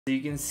So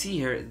you can see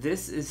here,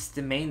 this is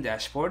the main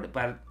dashboard,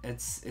 but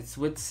it's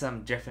with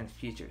some different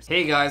features.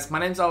 Hey guys, my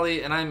name's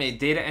Ali and I'm a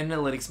data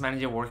analytics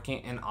manager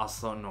working in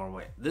Oslo,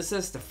 Norway. This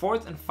is the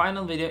fourth and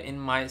final video in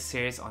my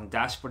series on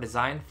dashboard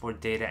design for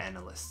data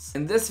analysts.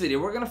 In this video,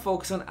 we're gonna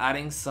focus on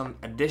adding some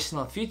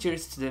additional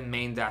features to the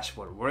main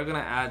dashboard. We're gonna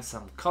add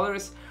some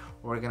colors,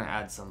 we're gonna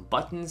add some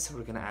buttons,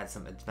 we're gonna add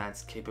some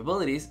advanced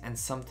capabilities, and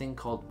something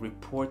called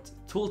report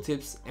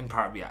tooltips in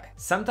Power BI.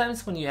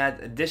 Sometimes when you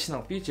add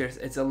additional features,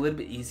 it's a little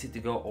bit easy to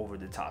go over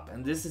the top,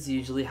 and this is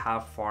usually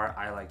how far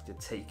I like to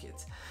take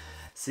it.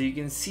 So you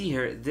can see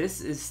here,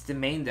 this is the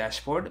main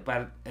dashboard,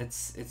 but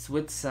it's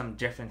with some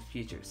different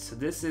features. So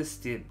this is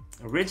the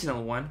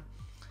original one,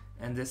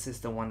 and this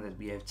is the one that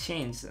we have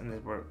changed and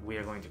that we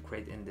are going to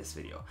create in this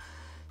video.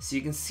 So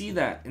you can see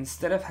that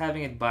instead of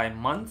having it by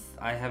month,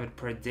 I have it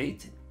per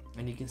date.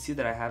 And you can see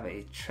that I have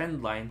a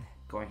trend line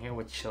going here,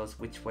 which shows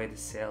which way the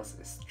sales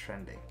is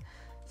trending.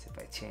 So if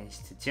I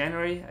change to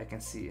January, I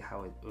can see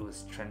how it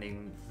was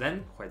trending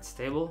then, quite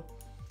stable.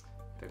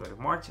 If I go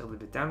to March, a little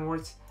bit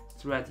downwards.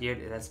 Throughout the year,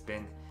 it has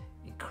been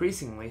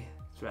increasingly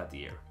throughout the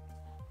year.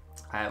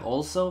 I have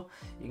also,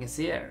 you can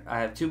see here, I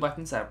have two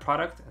buttons. I have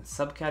product and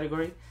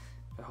subcategory.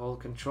 I hold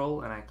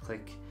control and I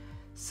click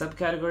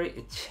subcategory.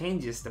 It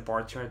changes the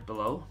bar chart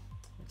below,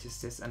 which is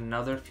just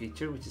another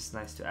feature which is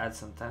nice to add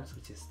sometimes,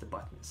 which is the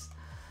buttons.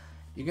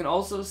 You can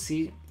also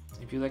see,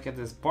 if you look at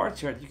this bar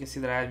chart, you can see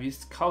that I have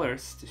used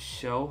colors to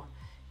show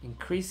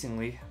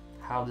increasingly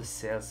how the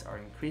sales are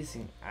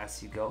increasing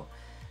as you go.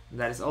 And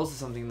that is also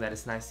something that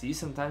is nice to use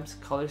sometimes,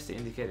 colors to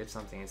indicate if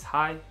something is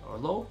high or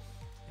low,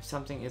 if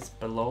something is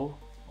below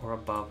or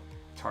above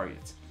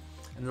target.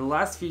 And the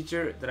last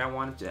feature that I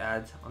wanted to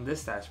add on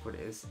this dashboard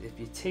is if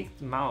you take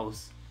the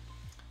mouse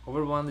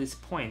over one of these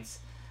points,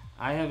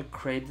 I have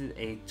created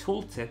a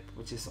tooltip,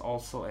 which is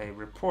also a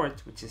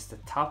report, which is the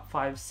top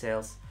 5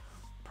 sales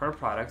per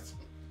product.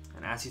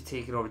 And as you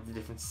take it over to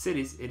different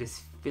cities, it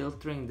is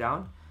filtering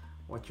down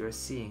what you're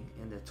seeing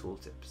in the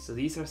tooltip. So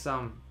these are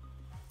some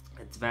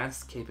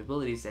advanced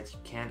capabilities that you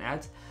can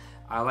add.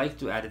 I like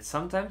to add it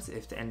sometimes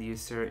if the end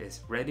user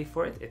is ready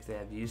for it, if they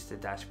have used the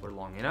dashboard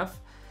long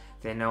enough,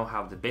 they know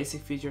how the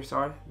basic features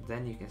are,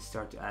 then you can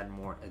start to add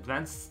more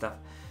advanced stuff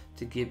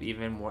to give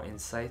even more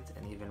insight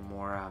and even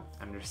more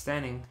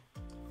understanding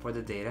for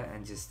the data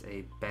and just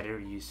a better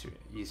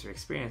user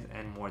experience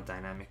and more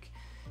dynamic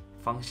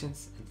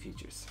functions and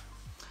features.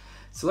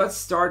 So let's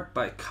start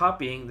by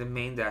copying the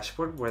main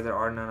dashboard where there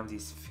are none of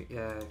these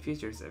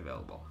features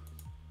available.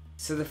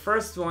 So the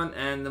first one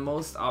and the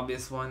most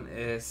obvious one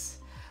is,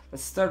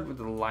 let's start with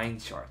the line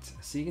chart.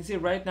 So you can see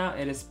right now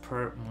it is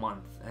per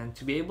month, and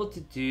to be able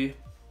to do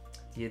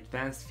the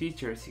advanced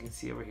features, you can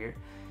see over here,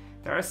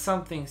 there are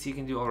some things you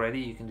can do already.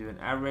 You can do an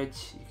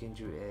average, you can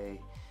do a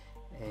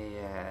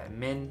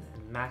min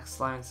and max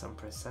line, some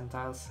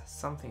percentiles,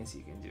 some things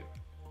you can do.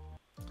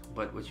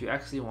 But what you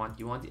actually want,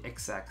 you want the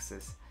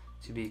x-axis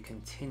to be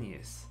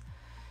continuous.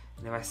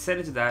 And if I set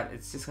it to that,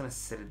 it's just going to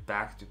set it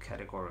back to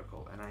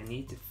categorical. And I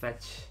need to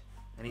fetch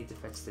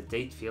the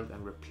date field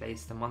and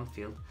replace the month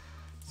field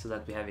so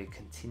that we have a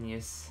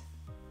continuous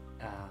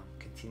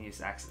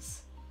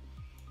axis.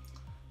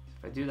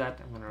 If I do that,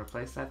 I'm going to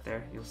replace that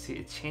there. You'll see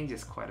it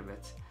changes quite a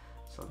bit.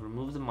 So I'll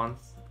remove the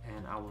month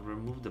and I will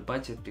remove the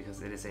budget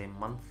because it is a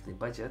monthly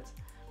budget.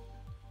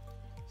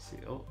 See,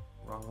 oh,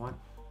 wrong one.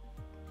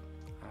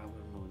 I will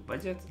remove the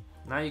budget.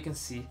 Now you can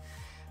see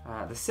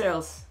the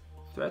sales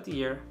throughout the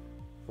year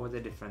for the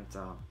different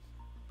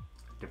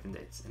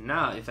dates. And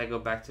now if I go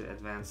back to the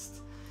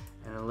advanced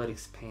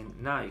analytics pane,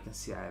 now you can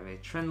see I have a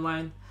trend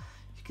line.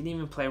 You can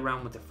even play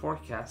around with the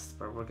forecast,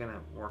 but we're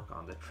gonna work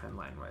on the trend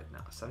line right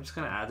now. So I'm just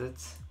gonna add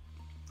it.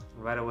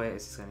 Right away,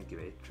 it's just gonna give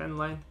a trend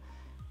line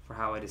for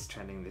how it is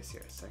trending this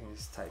year. So I can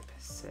just type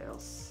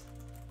sales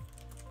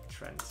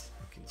trends.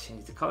 You can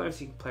change the colors,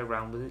 you can play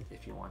around with it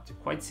if you want to.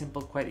 Quite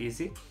simple, quite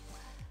easy,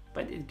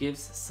 but it gives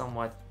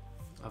somewhat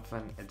of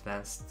an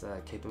advanced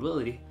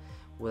capability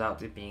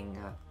without it being,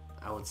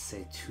 I would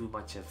say, too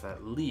much of a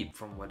leap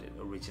from what it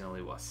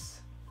originally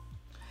was.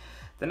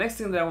 The next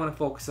thing that I want to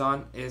focus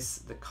on is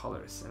the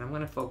colors, and I'm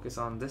going to focus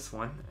on this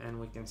one, and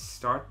we can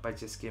start by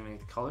just giving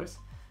it colors,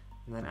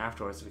 and then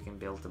afterwards we can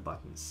build the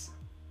buttons.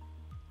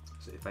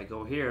 So if I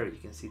go here, you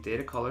can see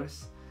data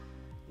colors.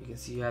 You can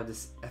see you have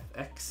this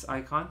FX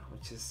icon,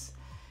 which is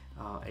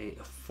a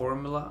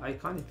formula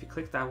icon. If you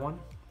click that one,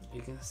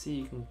 you can see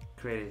you can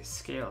create a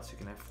scale. So you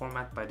can have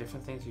format by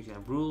different things. You can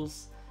have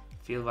rules,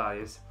 field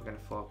values. We're going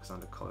to focus on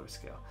the color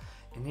scale.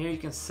 And here you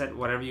can set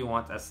whatever you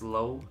want as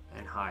low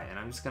and high. And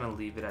I'm just going to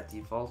leave it at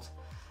default.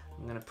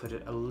 I'm going to put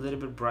it a little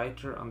bit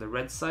brighter on the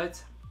red side.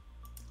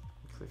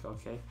 Click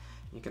OK.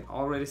 You can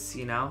already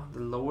see now,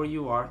 the lower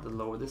you are, the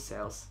lower the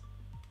sales.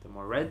 The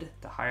more red,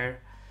 the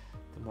higher,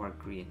 the more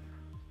green.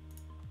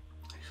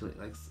 Actually,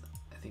 like,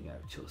 I think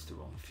I chose the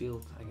wrong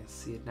field. I can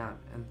see it now.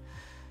 And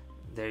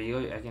there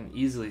you go. I can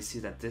easily see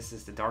that this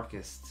is the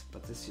darkest,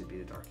 but this should be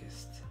the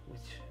darkest.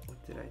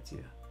 What did I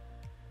do?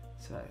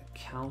 So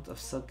count of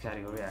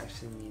subcategory, I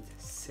actually need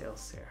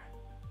sales here.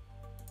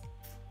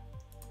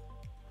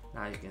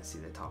 Now you can see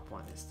the top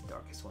one is the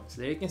darkest one.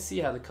 So there you can see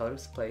how the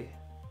colors play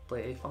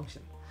a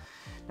function.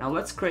 Now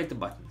let's create the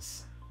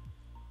buttons.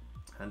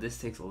 And this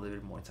takes a little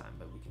bit more time,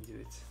 but we can do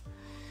it.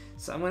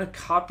 So I'm going to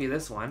copy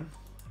this one,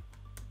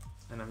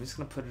 and I'm just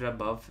going to put it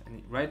above.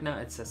 And right now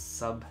it says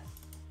sub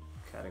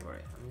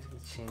category. I'm just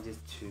going to change it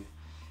to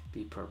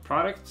be per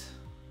product.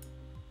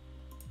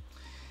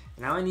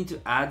 Now I need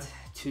to add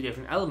two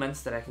different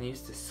elements that I can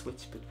use to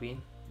switch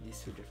between these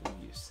two different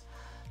views.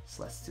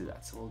 So let's do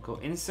that. So we'll go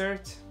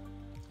insert,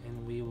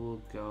 and we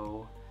will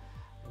go,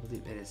 I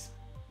believe it is,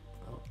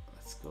 oh,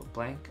 let's go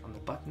blank on the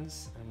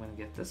buttons. I'm going to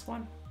get this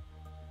one.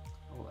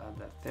 We'll add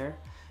that there.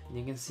 And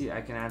you can see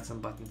I can add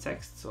some button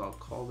text. So I'll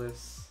call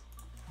this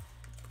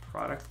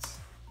product.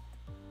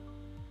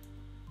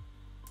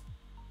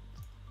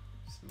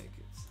 Just make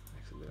it,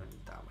 actually we don't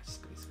need that much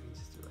space. We can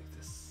just do it like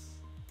this.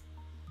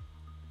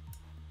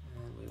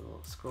 And we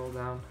will scroll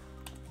down,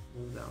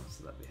 move down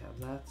so that we have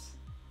that.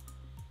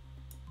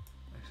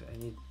 Actually, I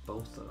need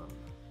both of them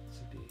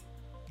to be.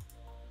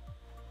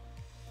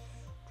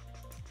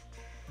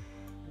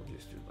 We'll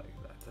just do it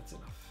like that. That's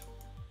enough.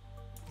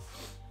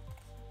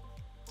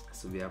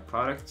 So we have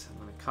product. I'm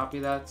going to copy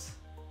that.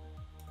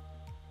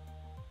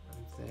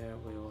 And there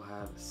we will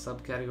have a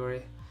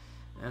subcategory.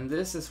 And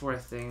this is where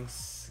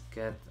things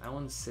get, I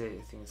wouldn't say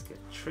things get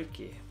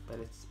tricky, but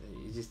it's,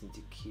 you just need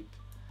to keep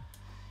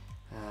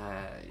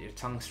your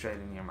tongue straight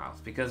in your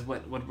mouth, because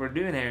what we're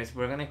doing here is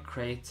we're going to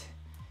create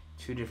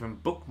two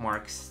different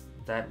bookmarks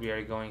that we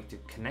are going to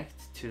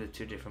connect to the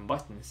two different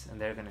buttons, and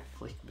they're going to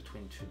flick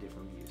between two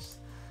different views.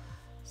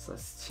 So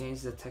let's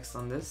change the text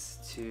on this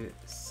to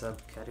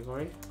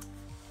subcategory,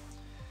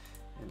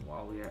 and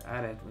while we are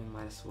at it, we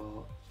might as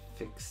well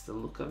fix the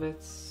look of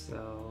it.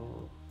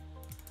 So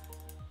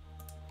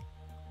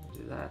we'll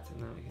do that,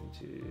 and then we can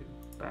do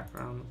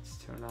background. Let's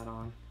turn that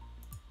on.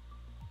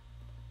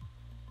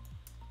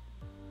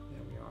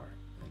 There we are,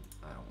 and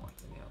I don't want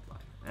any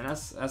outline. And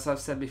as I've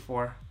said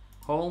before,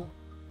 whole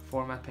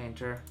format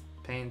painter,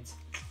 paint,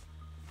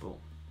 boom,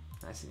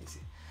 nice and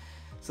easy.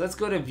 So let's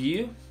go to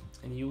view,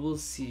 and you will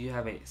see you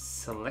have a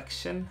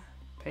selection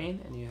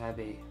pane and you have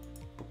a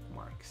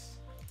bookmarks.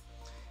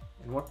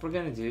 And what we're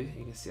gonna do,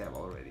 you can see I've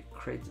already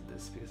created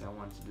this because I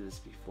wanted to do this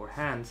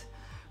beforehand,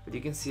 but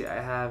you can see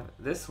I have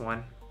this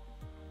one.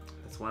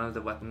 That's one of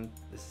the buttons.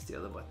 This is the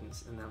other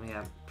buttons, and then we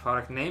have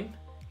product name.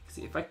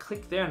 See, if I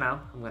click there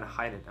now, I'm going to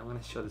hide it. I'm going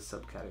to show the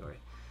subcategory,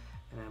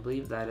 and I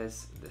believe that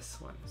is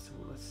this one. So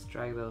let's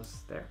drag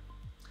those there.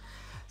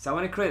 So I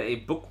want to create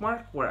a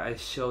bookmark where I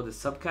show the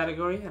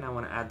subcategory, and I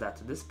want to add that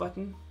to this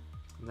button.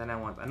 And then I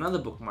want another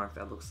bookmark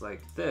that looks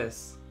like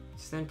this,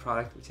 same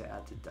product, which I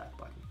add to that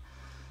button.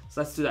 So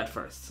let's do that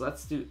first. So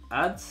let's do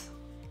add,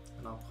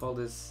 and I'll call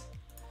this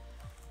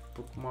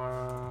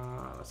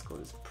bookmark. Let's call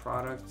this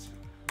product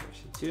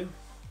version 2.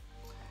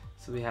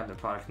 So we have the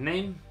product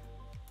name.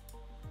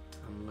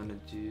 I'm gonna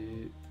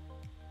do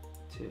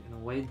in a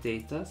way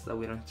data, so that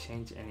we don't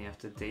change any of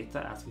the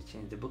data as we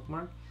change the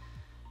bookmark.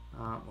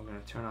 We're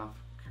gonna turn off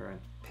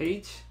current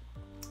page.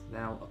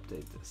 Then I'll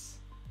update this.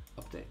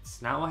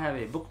 Updates. Now I have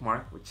a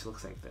bookmark which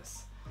looks like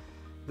this.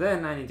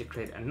 Then I need to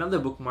create another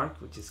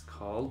bookmark which is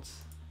called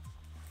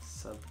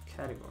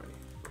subcategory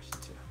version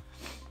 2.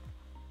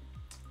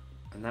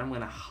 And then I'm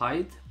gonna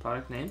hide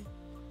product name.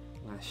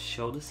 I'm gonna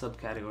show the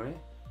subcategory.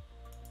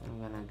 I'm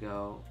gonna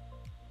go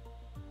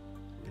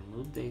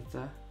remove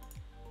data,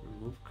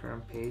 remove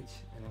current page,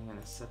 and I'm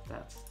gonna set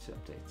that to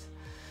update.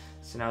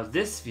 So now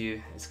this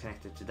view is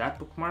connected to that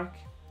bookmark,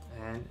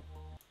 and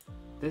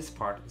this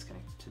part is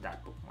connected to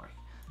that bookmark.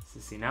 So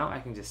see, now I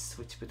can just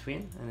switch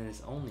between, and it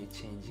is only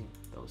changing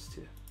those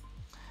two.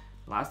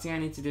 Last thing I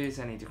need to do is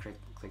I need to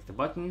click the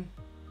button,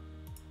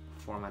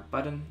 format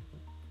button,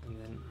 and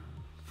then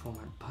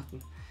format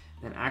button,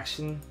 then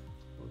action,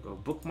 we'll go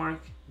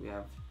bookmark. We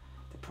have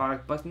the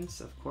product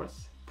buttons, of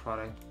course,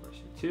 product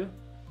version 2.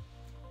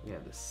 We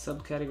have the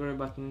subcategory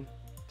button,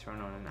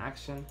 turn on an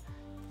action,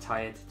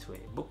 tie it to a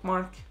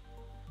bookmark,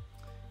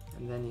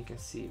 and then you can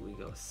see we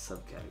go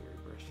subcategory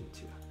version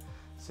 2.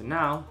 So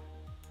now,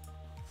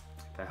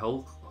 if I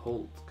hold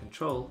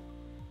control,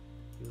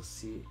 you'll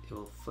see it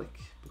will flick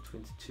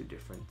between the two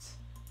different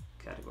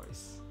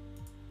categories.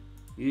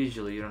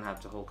 Usually you don't have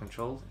to hold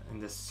control.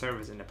 In this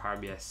service, in the Power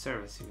BI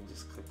service, you can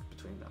just click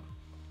between them.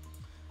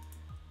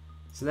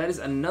 So that is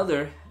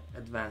another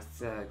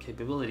advanced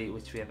capability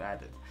which we have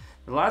added.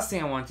 The last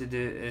thing I want to do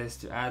is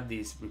to add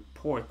these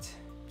report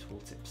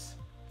tooltips.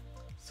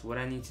 So what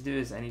I need to do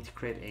is I need to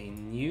create a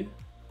new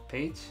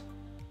page.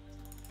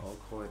 I'll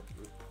call it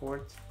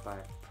report by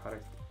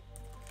product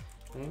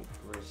name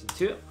version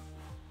 2.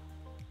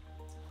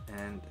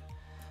 And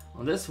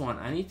on this one,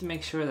 I need to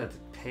make sure that the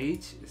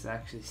page is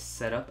actually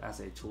set up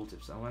as a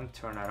tooltip. So I'm going to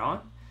turn that on.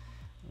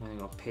 I'm going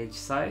to go page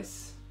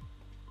size.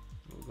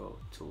 We'll go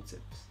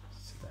tooltips.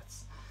 So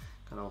that's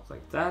going to look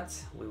like that.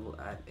 We will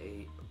add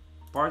a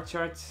bar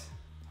chart,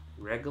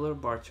 regular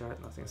bar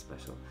chart, nothing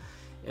special.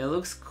 It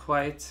looks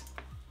quite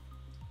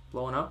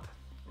blown up.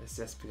 It's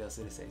just because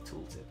it is a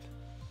tooltip.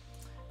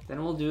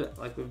 Then we'll do it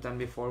like we've done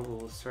before. We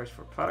will search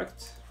for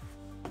product.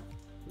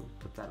 We'll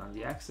that on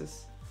the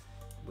axis.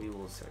 We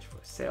will search for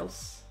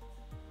sales,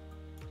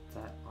 put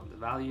that on the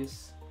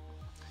values.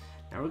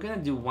 Now we're gonna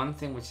do one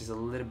thing which is a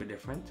little bit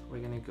different. We're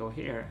gonna go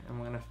here and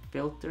we're gonna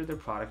filter the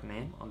product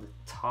name on the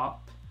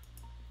top.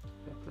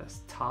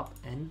 Press top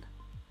N.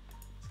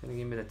 It's gonna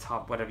give me the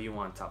top, whatever you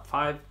want, top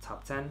 5,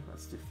 top 10,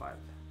 let's do 5.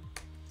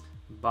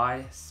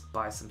 By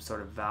some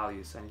sort of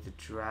value, so I need to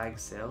drag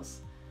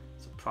sales.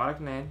 So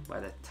product name by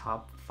the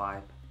top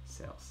 5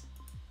 sales.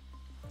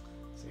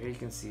 So here you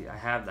can see I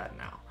have that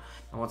now.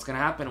 And what's gonna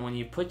happen when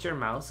you put your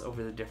mouse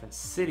over the different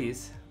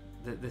cities,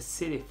 the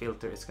city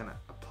filter is gonna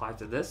apply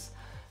to this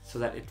so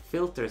that it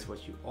filters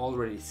what you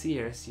already see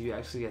here, so you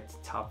actually get the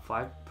top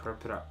 5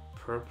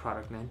 per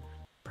product name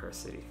per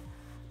city.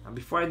 Now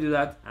before I do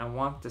that, I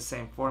want the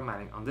same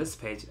formatting on this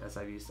page as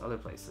I've used other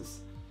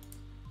places.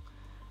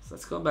 So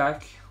let's go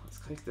back, let's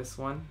click this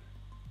one,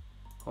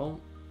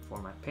 home,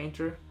 format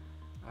painter.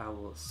 I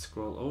will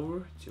scroll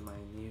over to my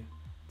new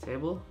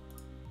table,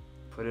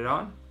 put it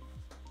on,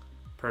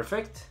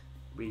 perfect.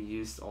 We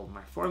used all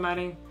my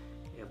formatting,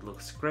 it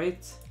looks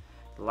great.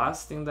 The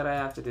last thing that I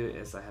have to do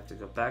is I have to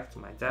go back to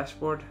my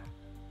dashboard.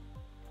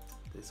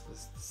 This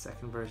was the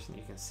second version,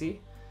 you can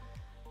see.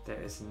 There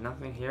is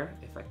nothing here.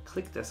 If I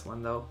click this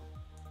one though,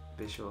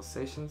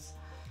 visualizations,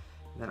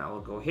 then I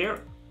will go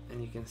here and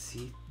you can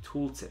see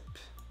tooltip.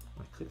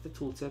 I click the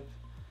tooltip,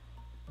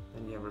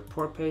 then you have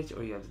report page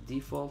or you have the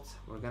default.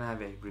 We're gonna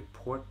have a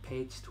report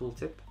page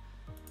tooltip,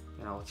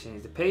 and I will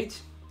change the page.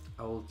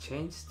 I will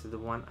change to the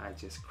one I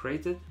just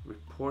created,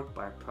 report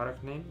by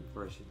product name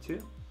version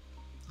 2.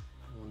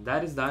 When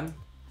that is done,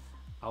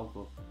 I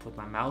will put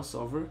my mouse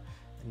over,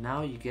 and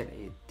now you get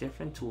a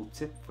different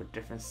tooltip for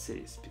different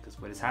cities, because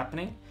what is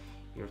happening,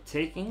 you're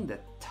taking the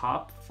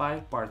top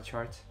 5 bar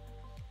chart,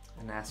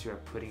 and as you're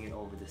putting it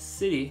over the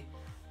city,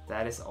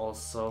 that is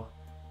also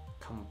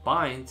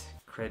combined,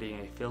 creating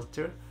a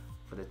filter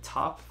for the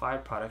top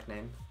 5 product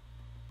name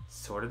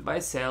sorted by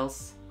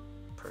sales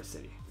per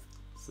city.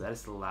 So that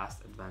is the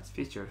last advanced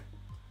feature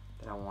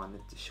that I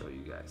wanted to show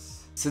you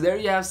guys. So there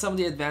you have some of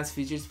the advanced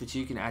features which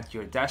you can add to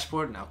your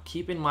dashboard. Now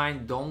keep in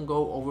mind, don't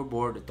go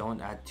overboard, don't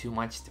add too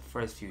much the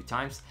first few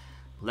times.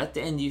 Let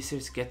the end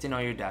users get to know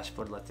your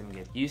dashboard, let them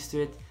get used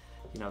to it.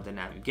 You know, the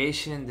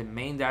navigation, the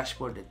main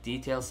dashboard, the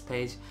details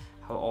page,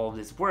 how all of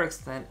this works.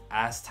 Then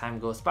as time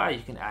goes by,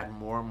 you can add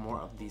more and more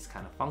of these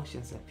kind of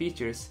functions and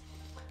features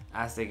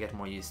as they get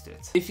more used to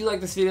it. If you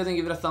like this video, then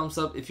give it a thumbs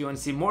up. If you want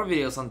to see more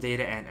videos on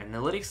data and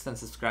analytics, then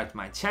subscribe to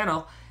my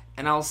channel,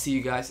 and I'll see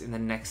you guys in the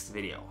next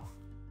video.